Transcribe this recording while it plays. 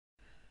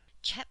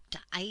Chapter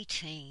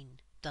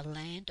 18. The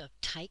Land of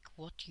Take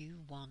What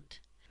You Want.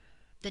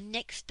 The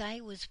next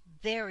day was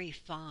very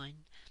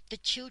fine. The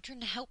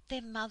children helped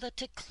their mother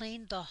to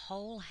clean the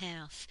whole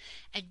house,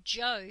 and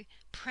Joe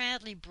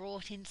proudly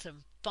brought in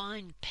some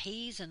fine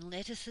peas and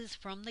lettuces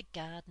from the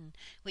garden,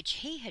 which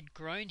he had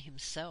grown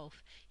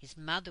himself. His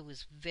mother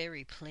was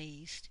very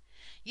pleased.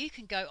 "You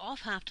can go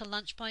off after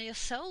lunch by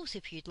yourselves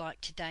if you'd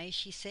like today,"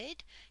 she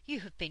said.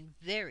 "You have been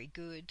very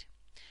good."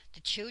 The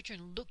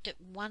children looked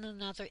at one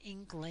another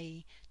in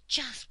glee,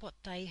 just what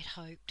they had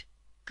hoped.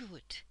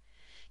 Good.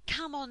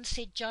 "Come on,"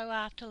 said Joe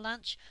after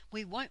lunch.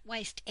 "We won't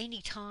waste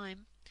any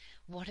time."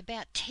 "What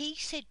about tea?"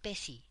 said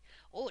Bessie.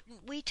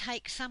 "Oughtn't we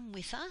take some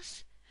with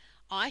us?"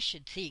 "I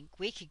should think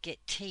we could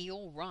get tea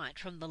all right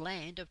from the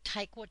land of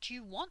Take What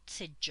You Want,"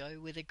 said Joe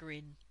with a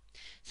grin.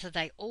 So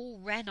they all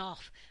ran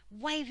off,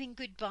 waving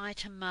good-bye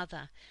to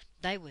mother.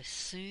 They were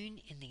soon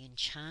in the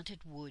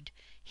enchanted wood,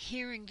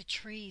 hearing the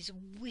trees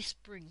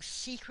whispering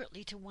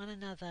secretly to one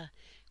another,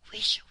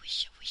 "Wish,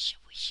 wish, wish,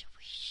 wish,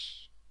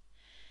 wish."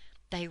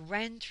 They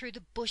ran through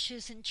the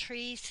bushes and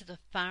trees to the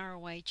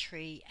faraway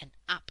tree, and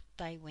up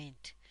they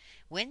went.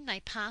 When they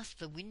passed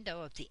the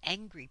window of the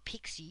angry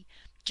pixie,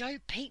 Joe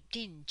peeped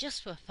in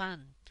just for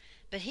fun.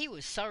 But he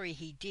was sorry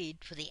he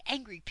did, for the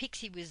angry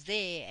pixie was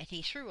there, and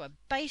he threw a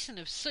basin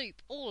of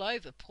soup all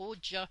over poor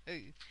Joe.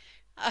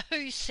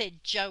 "Oh,"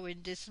 said Joe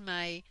in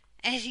dismay,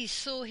 as he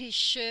saw his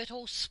shirt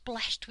all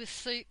splashed with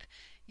soup,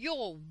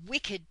 "you're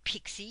wicked,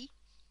 Pixie."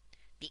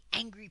 The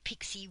angry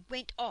pixie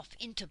went off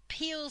into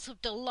peals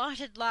of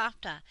delighted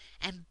laughter,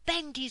 and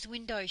banged his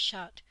window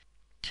shut.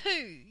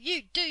 "Pooh,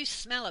 you do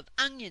smell of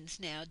onions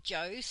now,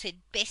 Joe,"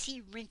 said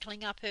Bessie,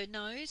 wrinkling up her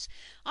nose.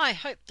 "I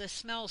hope the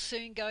smell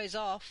soon goes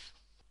off."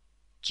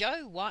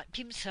 Joe wiped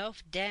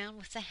himself down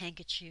with the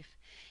handkerchief.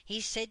 He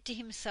said to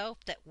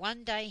himself that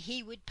one day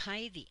he would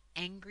pay the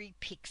angry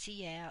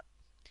pixie out.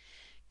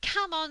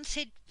 "Come on,"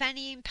 said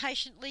Fanny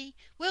impatiently.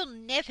 "We'll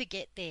never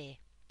get there."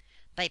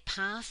 They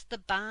passed the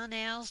barn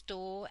owl's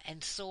door,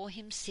 and saw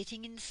him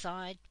sitting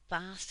inside,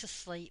 fast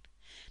asleep.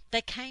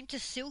 They came to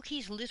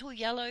Silky's little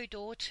yellow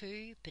door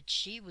too, but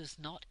she was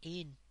not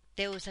in.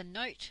 There was a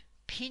note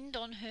pinned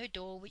on her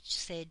door which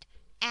said,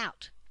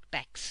 "Out,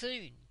 back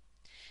soon."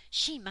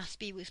 "She must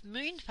be with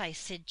Moonface,"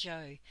 said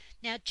Joe.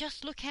 "Now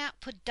just look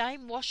out for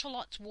Dame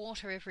Washalot's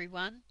water,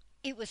 everyone."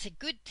 It was a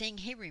good thing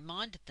he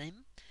reminded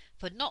them,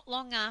 for not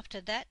long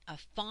after that a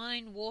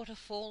fine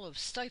waterfall of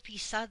soapy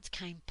suds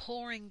came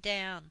pouring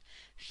down.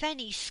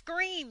 Fanny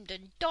screamed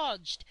and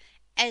dodged,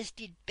 as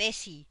did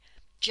Bessie.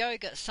 Joe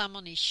got some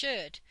on his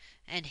shirt,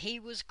 and he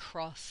was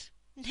cross.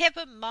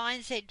 "Never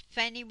mind," said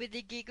Fanny with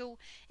a giggle.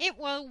 "It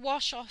will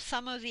wash off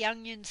some of the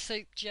onion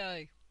soup,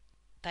 Joe."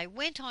 They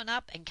went on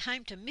up and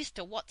came to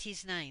Mr.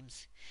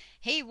 What's-his-name's.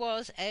 He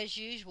was, as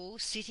usual,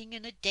 sitting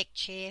in a deck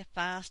chair,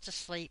 fast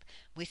asleep,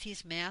 with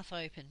his mouth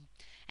open,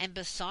 and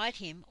beside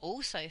him,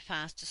 also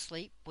fast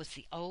asleep, was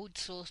the old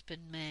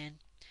saucepan man,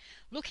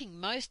 looking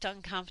most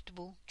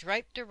uncomfortable,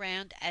 draped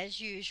around,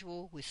 as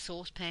usual, with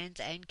saucepans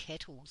and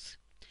kettles.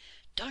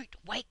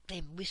 "Don't wake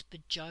them,"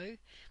 whispered Joe.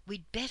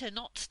 "We'd better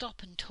not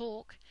stop and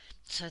talk."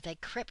 So they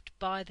crept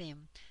by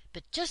them,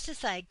 but just as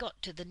they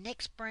got to the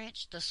next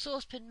branch the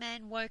saucepan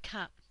man woke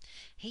up.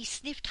 He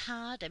sniffed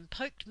hard and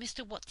poked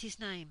Mr.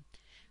 What's-his-name.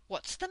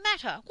 "What's the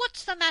matter?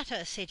 What's the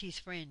matter?" said his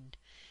friend.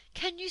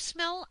 "Can you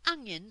smell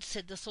onions?"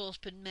 said the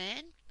saucepan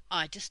man.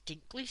 "I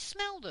distinctly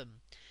smell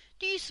them."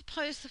 "Do you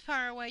suppose the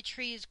faraway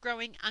tree is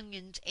growing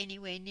onions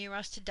anywhere near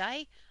us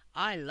today?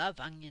 I love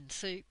onion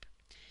soup."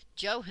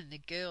 Joe and the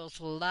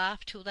girls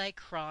laughed till they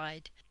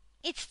cried.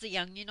 "It's the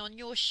onion on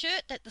your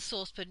shirt that the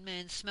saucepan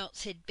man smelt,"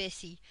 said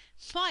Bessie.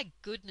 "My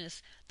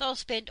goodness, they'll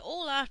spend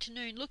all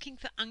afternoon looking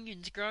for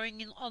onions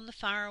growing on the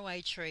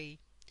faraway tree."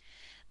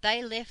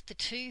 They left the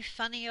two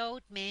funny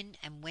old men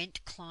and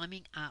went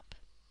climbing up,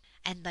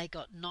 and they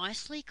got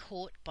nicely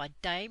caught by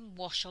Dame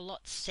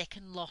Washalot's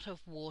second lot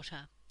of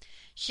water.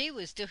 She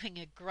was doing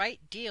a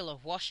great deal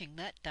of washing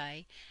that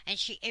day, and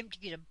she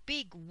emptied a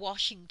big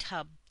washing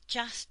tub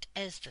just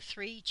as the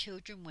three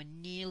children were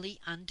nearly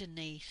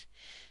underneath.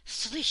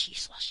 Slishy,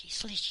 sloshy,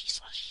 slishy,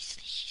 sloshy,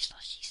 slishy,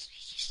 sloshy,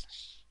 slishy,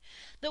 sloshy.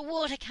 The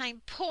water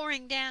came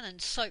pouring down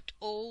and soaked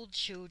all the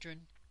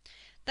children.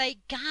 They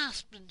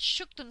gasped and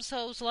shook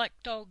themselves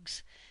like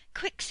dogs.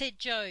 "Quick," said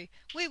Joe,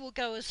 "we will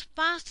go as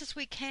fast as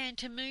we can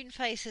to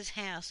Moonface's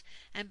house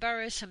and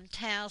borrow some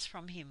towels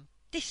from him.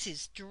 This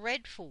is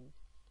dreadful."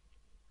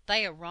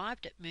 They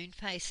arrived at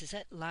Moonface's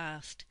at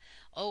last.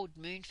 Old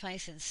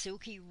Moonface and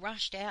Silky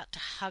rushed out to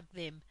hug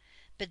them,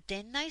 but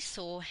then they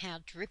saw how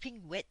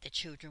dripping wet the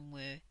children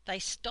were. They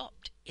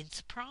stopped in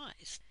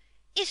surprise.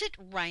 "Is it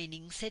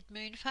raining?" said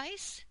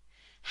Moonface.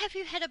 "Have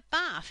you had a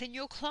bath in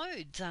your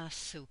clothes?" asked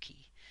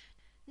Silky.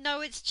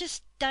 "No, it's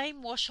just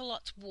Dame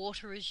Washalot's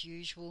water as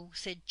usual,"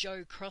 said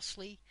Joe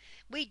crossly.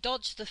 "We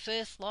dodged the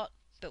first lot,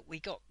 but we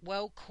got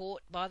well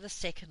caught by the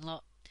second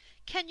lot.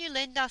 Can you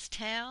lend us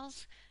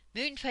towels?"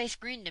 Moonface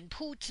grinned and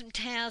pulled some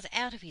towels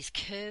out of his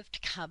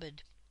curved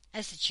cupboard.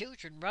 As the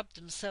children rubbed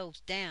themselves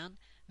down,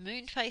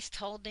 Moonface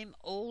told them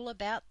all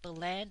about the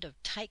land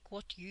of Take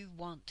What You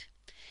Want.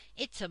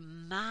 "It's a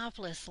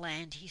marvellous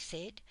land," he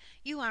said.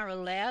 "You are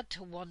allowed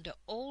to wander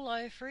all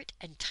over it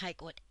and take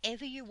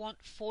whatever you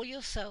want for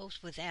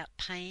yourselves without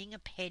paying a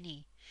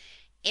penny.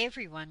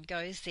 Everyone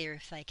goes there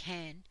if they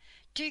can.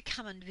 Do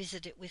come and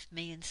visit it with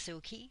me and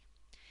Silky."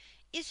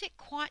 "Is it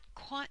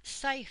quite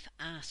safe?"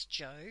 asked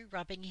Joe,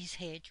 rubbing his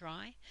hair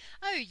dry.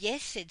 "Oh,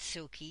 yes," said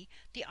Silky.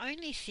 "The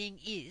only thing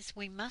is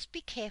we must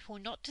be careful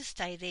not to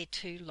stay there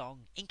too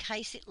long, in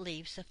case it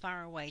leaves the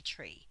faraway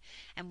tree,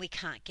 and we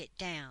can't get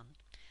down.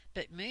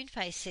 But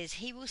Moonface says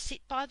he will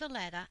sit by the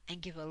ladder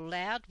and give a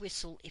loud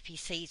whistle if he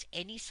sees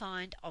any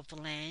sign of the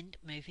land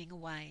moving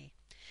away."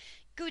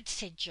 "Good,"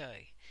 said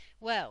Joe.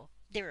 "Well,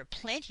 there are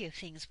plenty of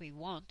things we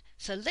want,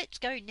 so let's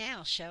go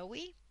now, shall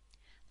we?"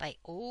 They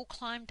all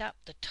climbed up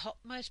the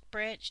topmost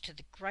branch to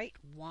the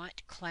great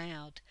white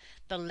cloud.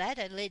 The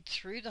ladder led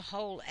through the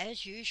hole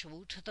as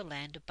usual to the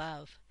land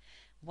above.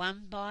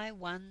 One by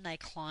one they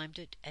climbed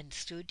it and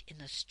stood in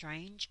the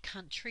strange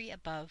country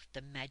above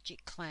the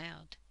magic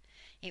cloud.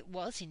 It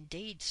was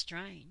indeed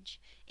strange.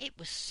 It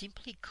was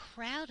simply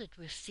crowded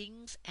with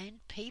things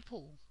and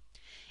people.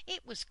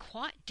 It was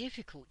quite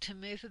difficult to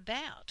move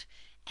about.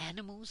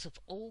 Animals of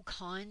all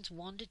kinds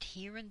wandered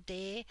here and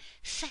there.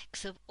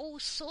 Sacks of all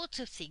sorts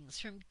of things,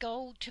 from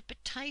gold to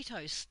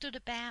potatoes, stood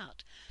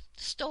about.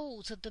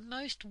 Stalls of the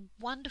most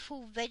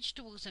wonderful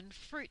vegetables and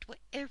fruit were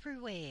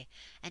everywhere,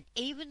 and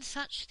even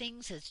such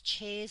things as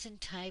chairs and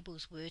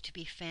tables were to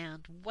be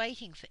found,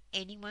 waiting for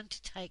anyone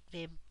to take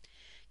them.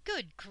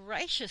 "Good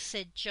gracious,"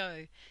 said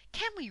Joe,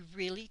 "can we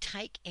really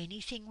take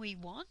anything we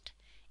want?"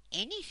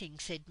 "Anything,"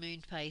 said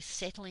Moonface,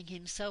 settling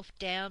himself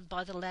down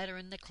by the ladder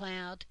in the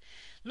cloud.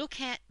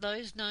 "Look at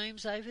those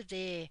gnomes over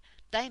there.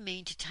 They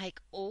mean to take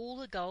all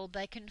the gold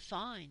they can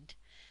find."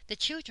 The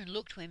children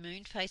looked where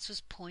Moonface was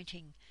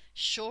pointing.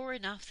 Sure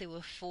enough, there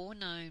were 4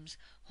 gnomes,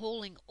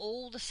 hauling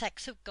all the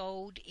sacks of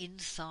gold in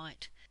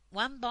sight.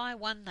 One by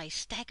one they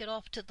staggered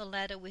off to the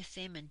ladder with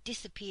them and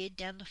disappeared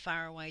down the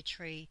faraway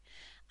tree.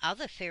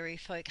 Other fairy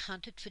folk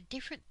hunted for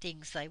different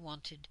things they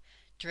wanted: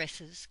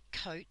 dresses,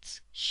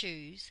 coats,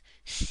 shoes,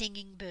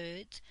 singing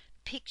birds,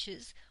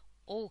 pictures,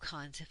 all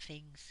kinds of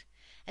things.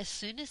 As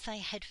soon as they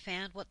had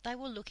found what they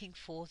were looking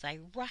for, they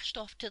rushed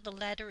off to the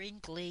ladder in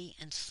glee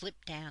and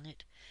slipped down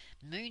it.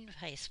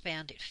 Moonface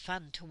found it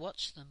fun to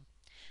watch them.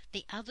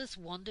 The others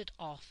wandered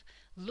off,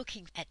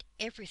 looking at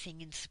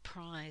everything in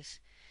surprise.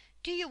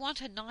 "Do you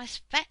want a nice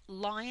fat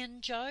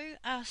lion, Joe?"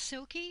 asked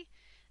Silky,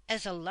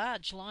 as a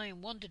large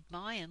lion wandered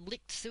by and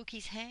licked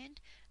Silky's hand.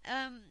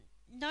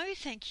 "No,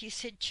 thank you,"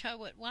 said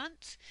Joe at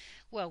once.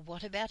 "Well,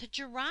 what about a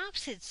giraffe?"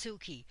 said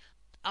Silky.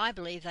 "I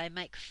believe they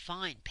make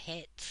fine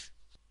pets."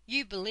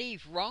 "You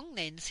believe wrong,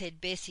 then," said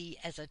Bessie,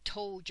 as a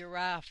tall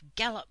giraffe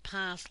galloped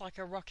past like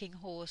a rocking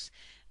horse.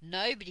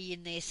 "Nobody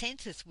in their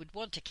senses would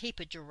want to keep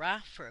a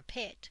giraffe for a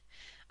pet."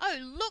 "Oh,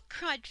 look!"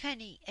 cried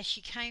Fanny, as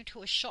she came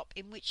to a shop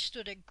in which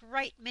stood a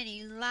great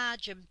many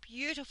large and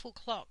beautiful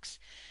clocks.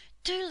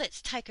 "Do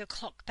let's take a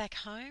clock back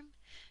home."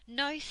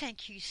 "No,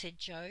 thank you," said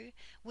Joe.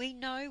 "We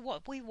know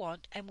what we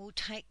want, and we'll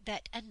take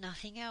that and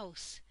nothing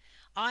else."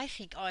 "I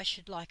think I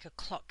should like a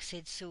clock,"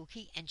 said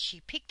Silky, and she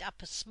picked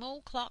up a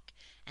small clock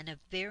and a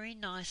very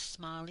nice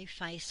smiley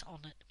face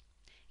on it.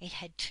 It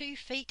had 2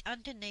 feet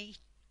underneath,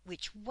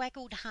 which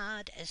waggled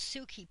hard as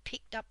Silky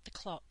picked up the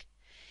clock.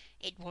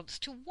 "It wants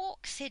to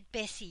walk," said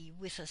Bessie,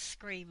 with a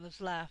scream of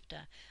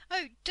laughter.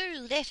 "Oh, do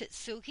let it,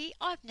 Silky.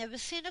 I've never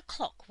seen a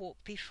clock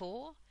walk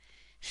before."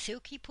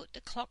 Silky put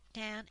the clock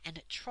down, and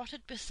it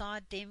trotted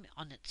beside them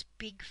on its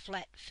big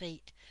flat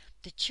feet.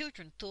 The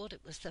children thought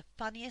it was the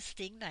funniest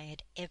thing they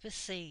had ever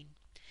seen.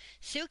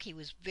 Silky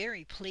was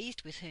very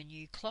pleased with her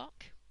new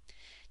clock.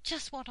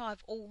 "Just what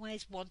I've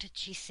always wanted,"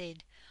 she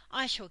said.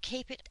 "I shall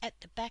keep it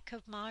at the back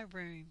of my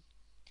room."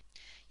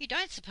 "You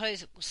don't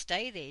suppose it will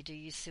stay there, do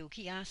you,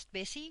 Silky?" asked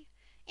Bessie.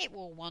 "It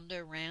will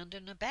wander round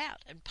and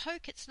about, and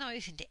poke its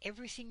nose into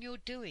everything you're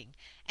doing,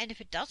 and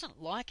if it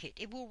doesn't like it,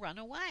 it will run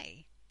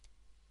away."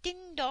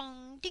 "Ding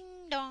dong,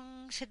 ding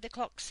dong," said the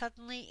clock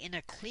suddenly in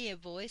a clear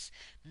voice,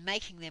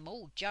 making them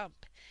all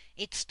jump.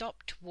 It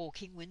stopped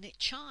walking when it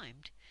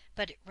chimed,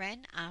 but it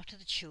ran after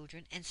the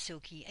children and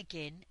Silky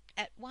again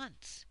at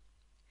once.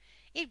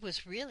 It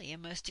was really a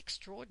most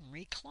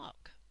extraordinary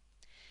clock.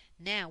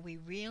 "Now we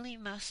really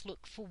must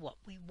look for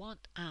what we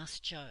want,"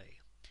 asked Joe.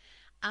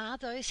 "Are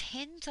those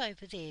hens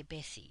over there,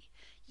 Bessie?"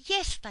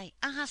 "Yes, they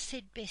are,"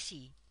 said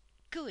Bessie.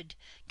 "Good.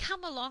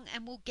 Come along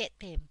and we'll get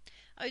them.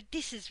 Oh,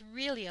 this is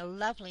really a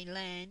lovely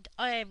land.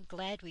 I am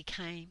glad we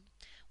came.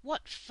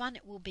 What fun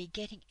it will be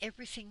getting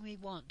everything we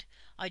want.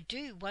 I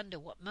do wonder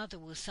what Mother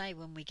will say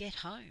when we get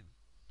home."